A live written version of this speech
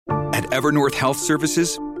Evernorth Health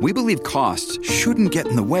Services, we believe costs shouldn't get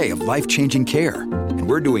in the way of life-changing care, and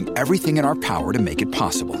we're doing everything in our power to make it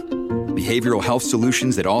possible. Behavioral health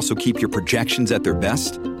solutions that also keep your projections at their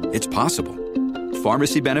best? It's possible.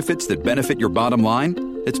 Pharmacy benefits that benefit your bottom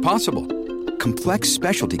line? It's possible. Complex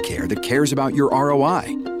specialty care that cares about your ROI?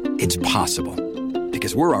 It's possible.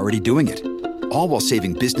 Because we're already doing it. All while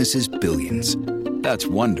saving businesses billions. That's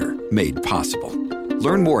Wonder made possible.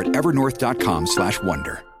 Learn more at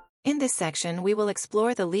evernorth.com/wonder. In this section, we will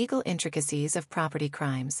explore the legal intricacies of property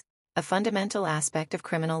crimes, a fundamental aspect of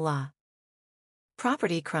criminal law.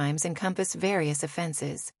 Property crimes encompass various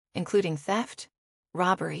offenses, including theft,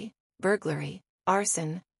 robbery, burglary,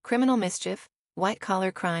 arson, criminal mischief,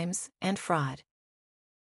 white-collar crimes, and fraud.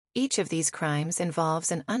 Each of these crimes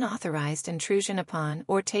involves an unauthorized intrusion upon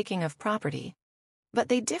or taking of property, but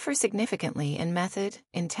they differ significantly in method,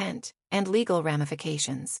 intent, and legal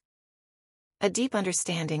ramifications. A deep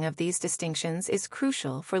understanding of these distinctions is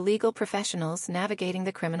crucial for legal professionals navigating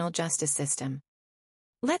the criminal justice system.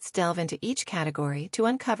 Let's delve into each category to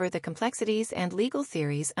uncover the complexities and legal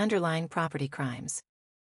theories underlying property crimes.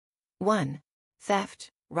 1.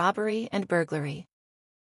 Theft, robbery, and burglary.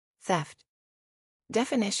 Theft.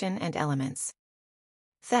 Definition and elements.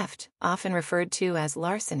 Theft, often referred to as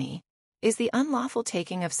larceny, is the unlawful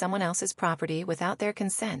taking of someone else's property without their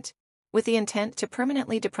consent, with the intent to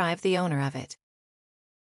permanently deprive the owner of it.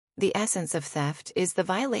 The essence of theft is the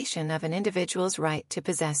violation of an individual's right to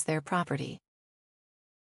possess their property.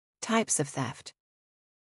 Types of theft.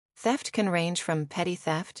 Theft can range from petty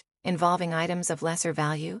theft, involving items of lesser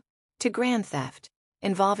value, to grand theft,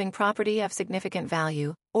 involving property of significant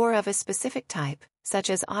value or of a specific type, such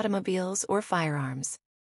as automobiles or firearms.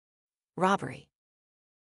 Robbery.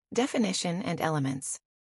 Definition and elements.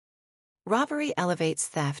 Robbery elevates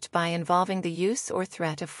theft by involving the use or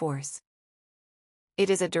threat of force.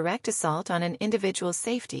 It is a direct assault on an individual's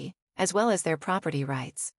safety, as well as their property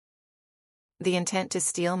rights. The intent to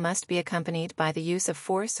steal must be accompanied by the use of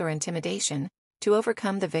force or intimidation to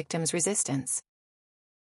overcome the victim's resistance.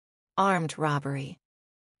 Armed robbery.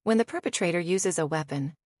 When the perpetrator uses a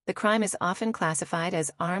weapon, the crime is often classified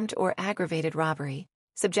as armed or aggravated robbery,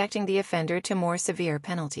 subjecting the offender to more severe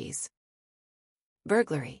penalties.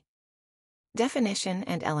 Burglary. Definition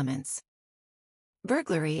and elements.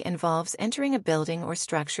 Burglary involves entering a building or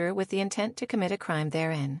structure with the intent to commit a crime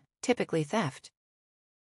therein, typically theft.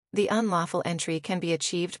 The unlawful entry can be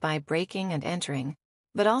achieved by breaking and entering,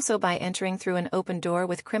 but also by entering through an open door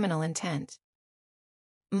with criminal intent.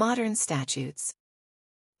 Modern statutes.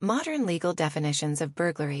 Modern legal definitions of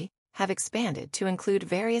burglary have expanded to include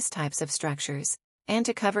various types of structures, and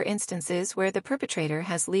to cover instances where the perpetrator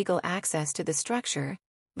has legal access to the structure,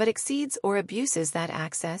 but exceeds or abuses that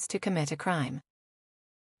access to commit a crime.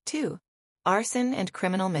 2. Arson and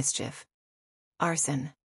criminal mischief.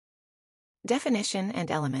 Arson. Definition and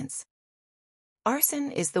elements.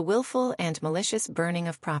 Arson is the willful and malicious burning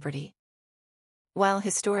of property. While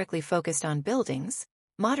historically focused on buildings,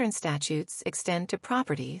 modern statutes extend to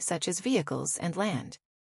property such as vehicles and land.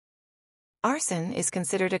 Arson is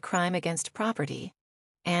considered a crime against property,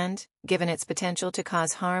 and, given its potential to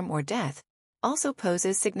cause harm or death, also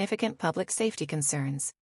poses significant public safety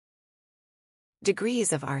concerns.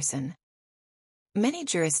 Degrees of arson. Many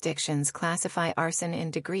jurisdictions classify arson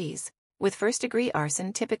in degrees, with first-degree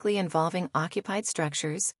arson typically involving occupied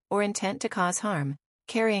structures or intent to cause harm,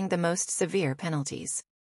 carrying the most severe penalties.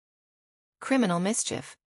 Criminal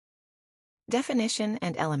mischief. Definition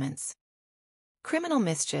and elements. Criminal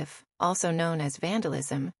mischief, also known as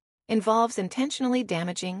vandalism, involves intentionally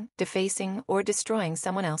damaging, defacing, or destroying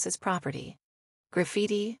someone else's property.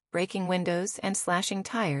 Graffiti, breaking windows, and slashing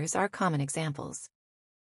tires are common examples.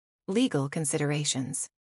 Legal considerations.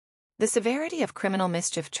 The severity of criminal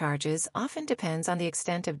mischief charges often depends on the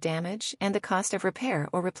extent of damage and the cost of repair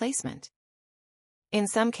or replacement. In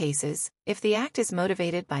some cases, if the act is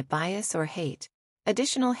motivated by bias or hate,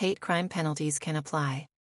 additional hate crime penalties can apply.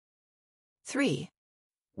 3.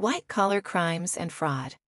 White-collar crimes and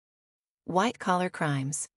fraud. White-collar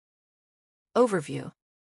crimes. Overview.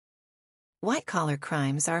 White-collar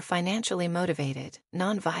crimes are financially motivated,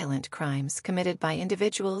 non-violent crimes committed by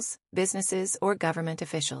individuals, businesses, or government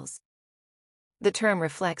officials. The term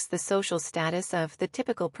reflects the social status of the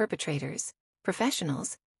typical perpetrators,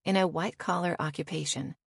 professionals, in a white-collar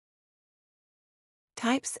occupation.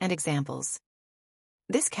 Types and examples.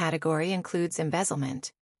 This category includes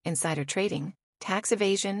embezzlement, insider trading, tax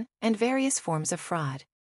evasion, and various forms of fraud.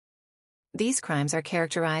 These crimes are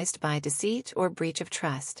characterized by deceit or breach of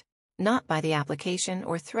trust, not by the application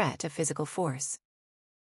or threat of physical force.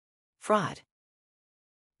 Fraud.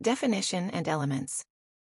 Definition and elements.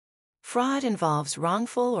 Fraud involves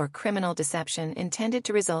wrongful or criminal deception intended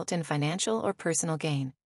to result in financial or personal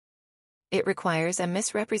gain. It requires a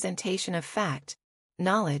misrepresentation of fact,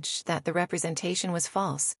 knowledge that the representation was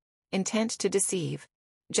false, intent to deceive,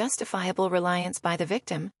 justifiable reliance by the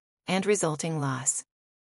victim, and resulting loss.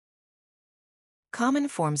 Common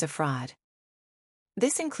forms of fraud.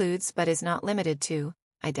 This includes but is not limited to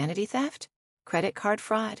identity theft, credit card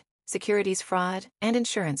fraud, securities fraud, and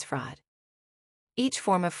insurance fraud. Each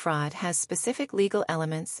form of fraud has specific legal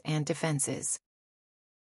elements and defenses.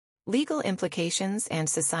 Legal implications and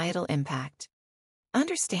societal impact.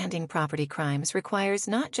 Understanding property crimes requires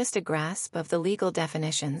not just a grasp of the legal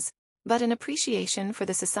definitions, but an appreciation for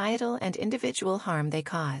the societal and individual harm they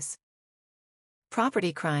cause.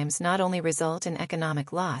 Property crimes not only result in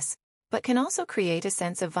economic loss, but can also create a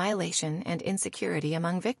sense of violation and insecurity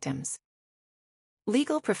among victims.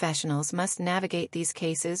 Legal professionals must navigate these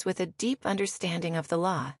cases with a deep understanding of the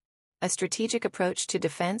law, a strategic approach to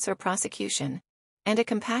defense or prosecution, and a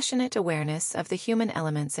compassionate awareness of the human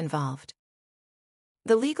elements involved.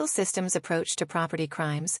 The legal system's approach to property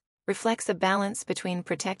crimes reflects a balance between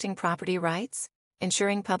protecting property rights,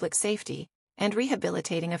 ensuring public safety, and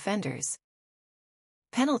rehabilitating offenders.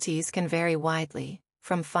 Penalties can vary widely,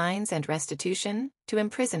 from fines and restitution to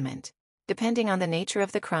imprisonment, depending on the nature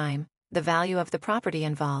of the crime, the value of the property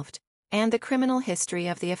involved, and the criminal history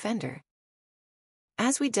of the offender.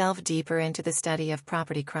 As we delve deeper into the study of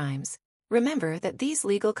property crimes, remember that these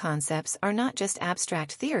legal concepts are not just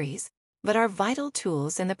abstract theories, but are vital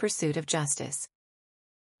tools in the pursuit of justice.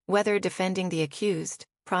 Whether defending the accused,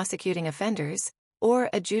 prosecuting offenders, or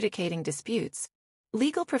adjudicating disputes,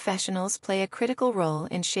 legal professionals play a critical role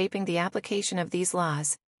in shaping the application of these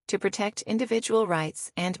laws to protect individual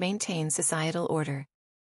rights and maintain societal order.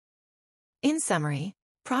 In summary,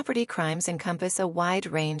 property crimes encompass a wide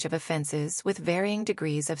range of offenses with varying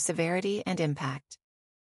degrees of severity and impact.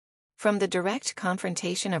 From the direct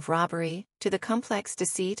confrontation of robbery to the complex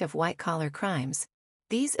deceit of white-collar crimes,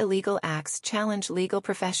 these illegal acts challenge legal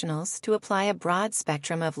professionals to apply a broad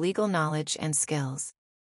spectrum of legal knowledge and skills.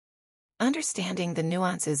 Understanding the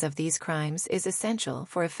nuances of these crimes is essential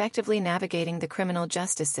for effectively navigating the criminal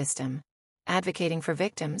justice system, advocating for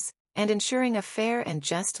victims, and ensuring a fair and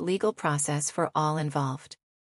just legal process for all involved.